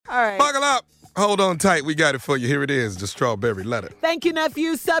All right. Buckle up. Hold on tight. We got it for you. Here it is, the strawberry letter. Thank you,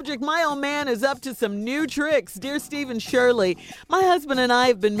 nephew. Subject, my old man is up to some new tricks. Dear Stephen Shirley, my husband and I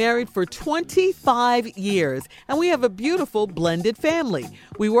have been married for 25 years, and we have a beautiful blended family.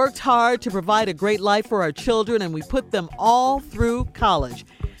 We worked hard to provide a great life for our children, and we put them all through college.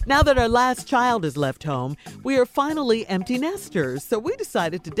 Now that our last child has left home, we are finally empty nesters, so we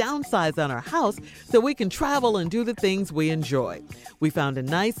decided to downsize on our house so we can travel and do the things we enjoy. We found a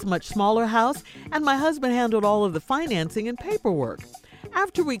nice, much smaller house, and my husband handled all of the financing and paperwork.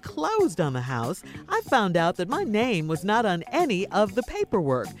 After we closed on the house, I found out that my name was not on any of the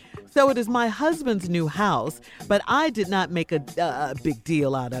paperwork. So it is my husband's new house, but I did not make a big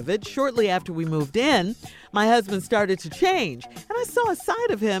deal out of it. Shortly after we moved in, my husband started to change, and I saw a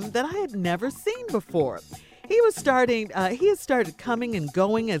side of him that I had never seen before. He has started coming and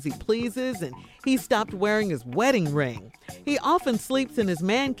going as he pleases, and he stopped wearing his wedding ring. He often sleeps in his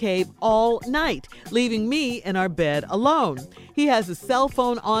man cave all night, leaving me in our bed alone. He has a cell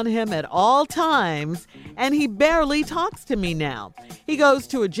phone on him at all times, and he barely talks to me now. He goes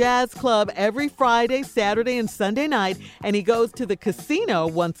to a jazz club every Friday, Saturday, and Sunday night, and he goes to the casino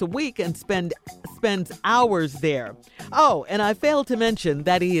once a week and spends hours there. Oh, and I failed to mention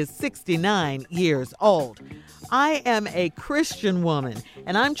that he is 69 years old. I am a Christian woman,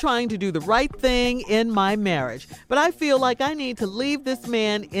 and I'm trying to do the right thing in my marriage. But I feel like I need to leave this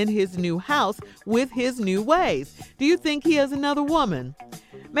man in his new house with his new ways. Do you think he has another woman?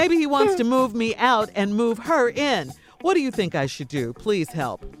 Maybe he wants to move me out and move her in. What do you think I should do? Please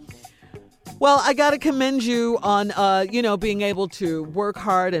help. Well, I got to commend you on, being able to work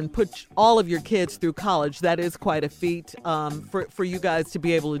hard and put all of your kids through college. That is quite a feat for you guys to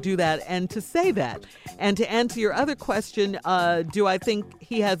be able to do that and to say that. And to answer your other question, do I think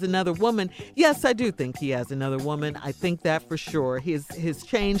he has another woman? Yes, I do think he has another woman. I think that for sure. His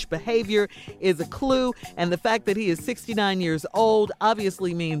changed behavior is a clue, and the fact that he is 69 years old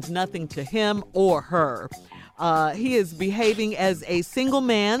obviously means nothing to him or her. He is behaving as a single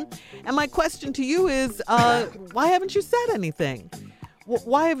man. And my question to you is, why haven't you said anything?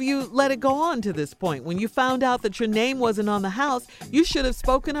 Why have you let it go on to this point? When you found out that your name wasn't on the house, you should have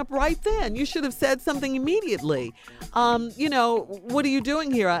spoken up right then. You should have said something immediately. What are you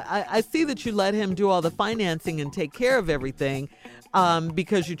doing here? I see that you let him do all the financing and take care of everything.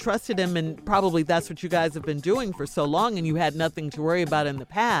 Because you trusted him, and probably that's what you guys have been doing for so long, and you had nothing to worry about in the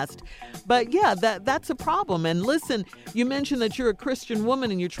past. But yeah, that's a problem. And listen, you mentioned that you're a Christian woman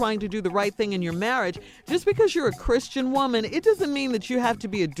and you're trying to do the right thing in your marriage. Just because you're a Christian woman, it doesn't mean that you have to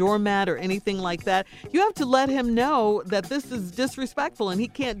be a doormat or anything like that. You have to let him know that this is disrespectful, and he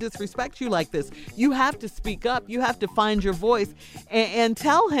can't disrespect you like this. You have to speak up. You have to find your voice and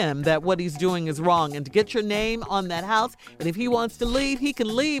tell him that what he's doing is wrong, and to get your name on that house. And if he wants to leave, he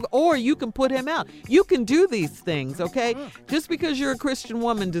can leave, or you can put him out. You can do these things, okay? Just because you're a Christian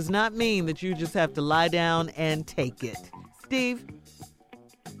woman does not mean that you just have to lie down and take it. Steve?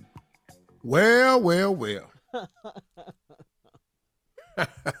 Well.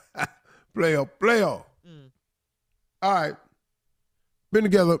 Player. All right. Been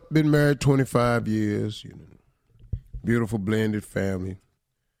together, been married 25 years, beautiful blended family.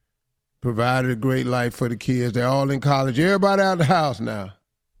 Provided a great life for the kids. They're all in college. Everybody out of the house now.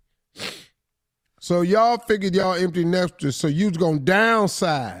 So y'all figured y'all empty nesters, so you was going to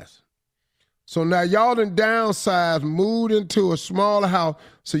downsize. So now y'all done downsized, moved into a smaller house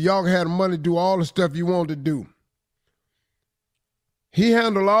so y'all can have the money to do all the stuff you want to do. He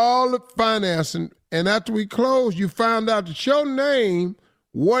handled all the financing, and after we closed, you found out that your name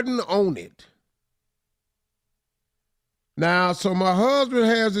wasn't on it. Now, so my husband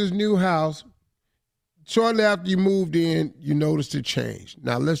has his new house. Shortly after you moved in, you noticed a change.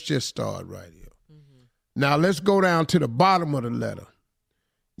 Now, let's just start right here. Mm-hmm. Now, let's go down to the bottom of the letter.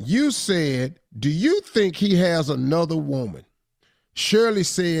 You said, do you think he has another woman? Shirley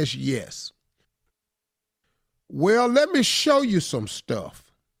says yes. Well, let me show you some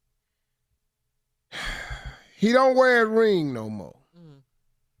stuff. He don't wear a ring no more. Mm-hmm.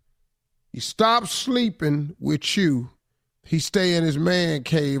 He stopped sleeping with you. He stay in his man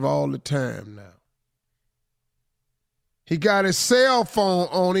cave all the time now. He got his cell phone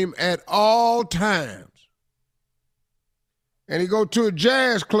on him at all times. And he go to a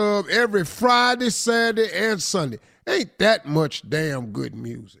jazz club every Friday, Saturday, and Sunday. Ain't that much damn good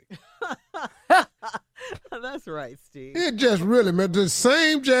music. That's right, Steve. It just really, man, the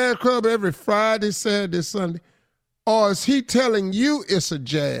same jazz club every Friday, Saturday, Sunday. Or is he telling you it's a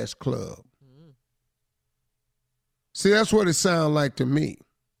jazz club? See, that's what it sounds like to me.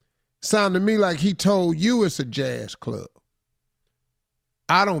 Sound to me like he told you it's a jazz club.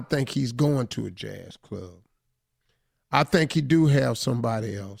 I don't think he's going to a jazz club. I think he do have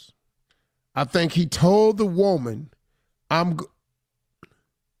somebody else. I think he told the woman, I'm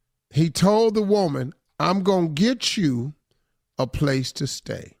going to get you a place to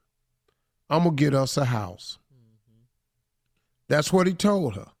stay. I'm going to get us a house. Mm-hmm. That's what he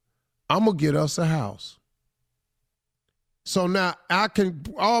told her. I'm going to get us a house. So now I can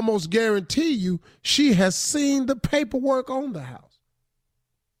almost guarantee you she has seen the paperwork on the house.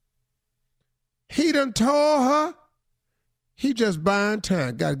 He done told her he just buying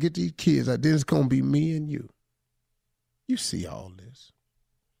time. Got to get these kids out. Then it's going to be me and you. You see all this.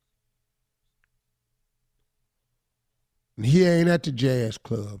 And he ain't at the jazz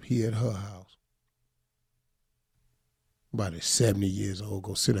club. He at her house. About 70 years old,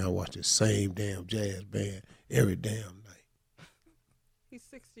 go sit down and watch the same damn jazz band every damn night. He's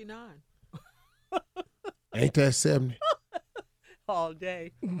 69. Ain't that 70? All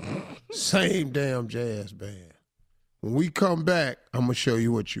day. Same damn jazz band. When we come back, I'm going to show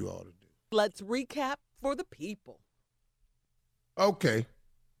you what you ought to do. Let's recap for the people. Okay.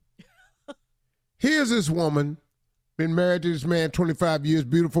 Here's this woman, been married to this man 25 years,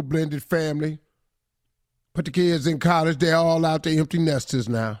 beautiful blended family. Put the kids in college. They're all out there empty nesters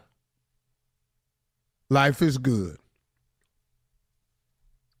now. Life is good.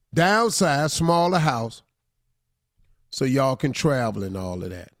 Downsize, smaller house, so y'all can travel and all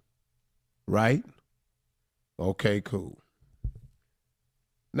of that. Right? Okay, cool.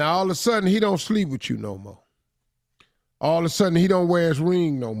 Now, all of a sudden, he don't sleep with you no more. All of a sudden, he don't wear his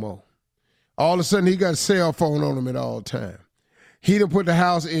ring no more. All of a sudden, he got a cell phone on him at all time. He done put the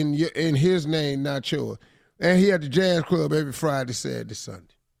house in his name, not yours. And he at the jazz club every Friday, Saturday,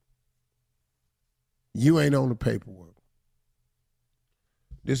 Sunday. You ain't on the paperwork.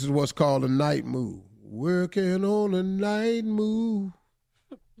 This is what's called a night move. Working on a night move.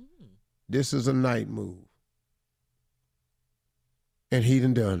 This is a night move. And he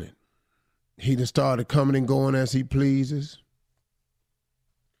done it. He done started coming and going as he pleases.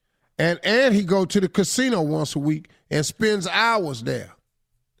 And he go to the casino once a week and spends hours there.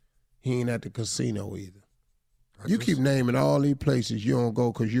 He ain't at the casino either. You keep naming all these places you don't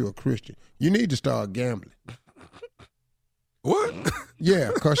go because you're a Christian. You need to start gambling. What?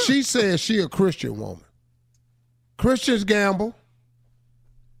 Yeah, because she says she a Christian woman. Christians gamble.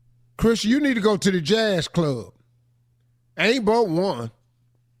 Christian, you need to go to the jazz club. Ain't but one.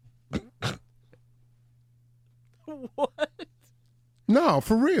 What? No,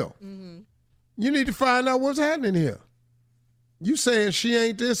 for real. Mm-hmm. You need to find out what's happening here. You saying she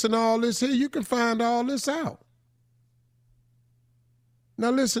ain't this and all this here, you can find all this out. Now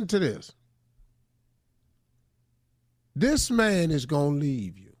listen to this. This man is going to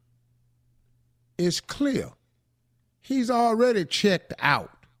leave you. It's clear. He's already checked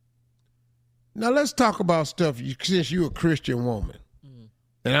out. Now let's talk about stuff since you're a Christian woman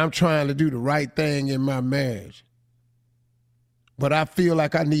and I'm trying to do the right thing in my marriage. But I feel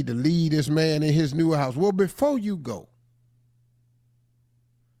like I need to lead this man in his new house. Well, before you go,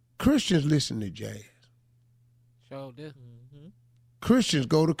 Christians listen to jazz. Sure do. Mm-hmm. Christians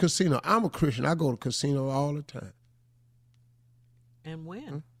go to casino. I'm a Christian. I go to casino all the time. And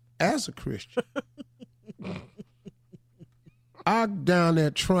when? As a Christian. I'm down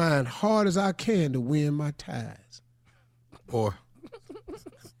there trying hard as I can to win my tithes. Boy,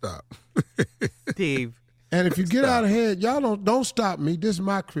 stop. Steve. And if you get out ahead, y'all don't stop me. This is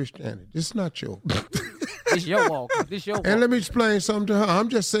my Christianity. This is not yours. This your walk. This your walk. And let me explain something to her. I'm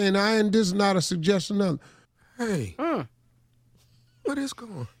just saying this is not a suggestion. Hey, what is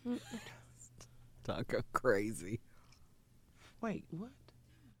going on? Talk crazy. Wait, what?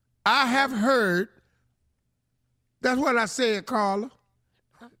 I have heard. That's what I said, Carla.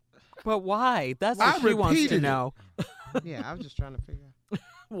 But why? That's what she wants to repeated know. Yeah, I was just trying to figure out.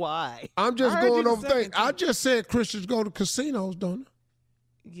 Why? I'm just I heard going you over say things. it, I too. just said Christians go to casinos, don't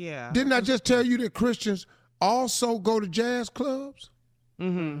they? Yeah. Didn't I just tell you that Christians also go to jazz clubs?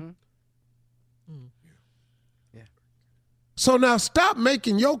 Mm-hmm. Yeah. So now stop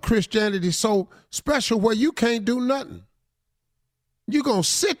making your Christianity so special where you can't do nothing. You're going to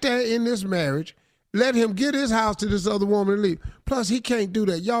sit there in this marriage, let him get his house to this other woman and leave. Plus, he can't do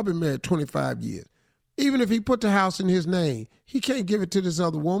that. Y'all been married 25 years. Even if he put the house in his name, he can't give it to this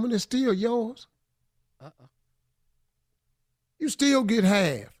other woman. It's still yours. You still get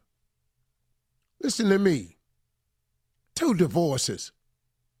half. Listen to me. 2 divorces.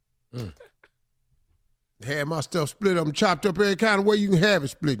 Had my stuff split up and chopped up every kind of way you can have it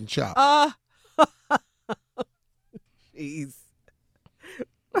split and chopped. Jeez.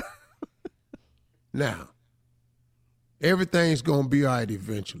 Now, Everything's going to be all right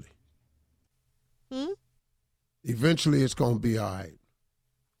eventually. Eventually, it's going to be all right.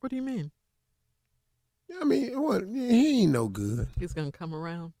 What do you mean? I mean, what? He ain't no good. He's going to come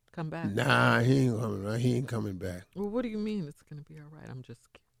around, come back? Nah, he ain't coming around. He ain't coming back. Well, what do you mean it's going to be all right? I'm just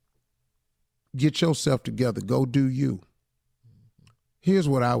kidding. Get yourself together. Go do you. Here's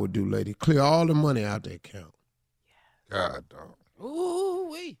what I would do, lady. Clear all the money out the account. God, dog. Ooh,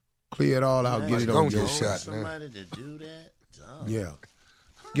 wee. Clear it all out. Get it Don't on get your shot, side. man. Somebody to do that? Dog. Yeah.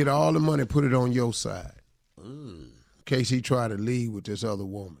 Get all the money, put it on your side. Ooh. In case he try to leave with this other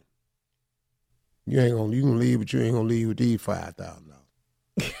woman. You gonna leave, but you ain't gonna leave with these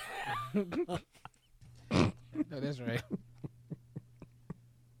 $5,000. No, that's right.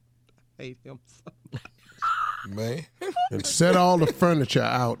 I hate him so much. Man. And set all the furniture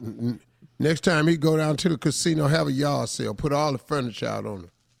out. And next time he go down to the casino, have a yard sale. Put all the furniture out on the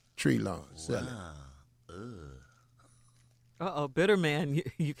tree lawn. Sell it. Uh-oh, bitter man.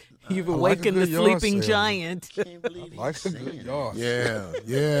 You've I like a awakened the good yard sleeping sale. giant. Can't believe Like he's a saying good that.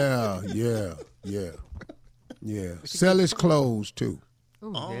 yard. Yeah. Sell his clothes, too.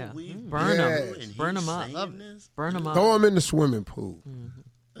 Ooh, Oh, yeah. we Burn Yeah. them. and Burn he's them up. saying this? Burn them up. Throw him in the swimming pool.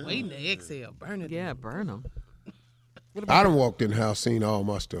 Waiting to exhale, burn it. Yeah, burn them. I done walked in the house, seen all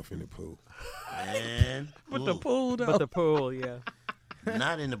my stuff in the pool. Man, With the ooh, pool, though. But the pool, yeah.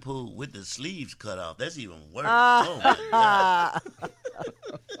 not in the pool with the sleeves cut off. That's even worse. Oh my God.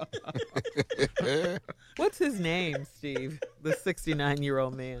 What's his name, Steve? The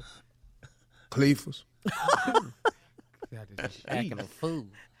 69-year-old man. Cleefus. Acting a fool.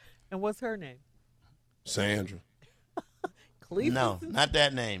 And what's her name? Sandra. Cleveland? No, not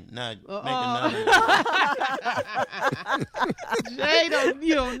that name. No, make another. Jay,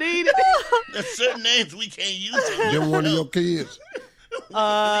 you don't need it. There's certain names we can't use. On Them one of your kids.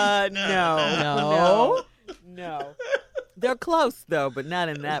 No. They're close, though, but not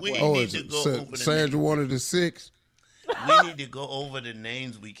in that We way. Oh, need is to it go over the Sandra one of the 6? We need to go over the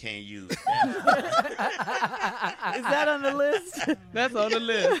names we can't use. Is that on the list? That's on the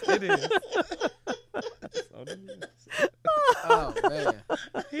list. It is. It's on the list. Oh, man.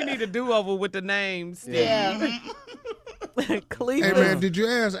 He need a do-over with the names. Yeah. Hey, Cleveland. man, did you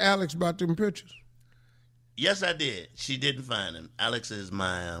ask Alex about them pictures? Yes, I did. She didn't find him. Alex is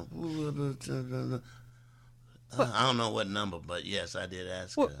my. I don't know what number, but yes, I did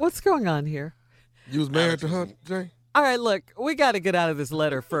ask her. What's going on here? You was married to her, Jay? All right, look, we got to get out of this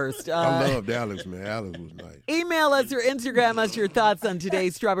letter first. I loved Alex, man. Alex was nice. Email us or Instagram us your thoughts on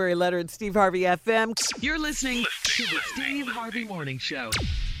today's Strawberry Letter at Steve Harvey FM. You're listening to the Steve Harvey Morning Show.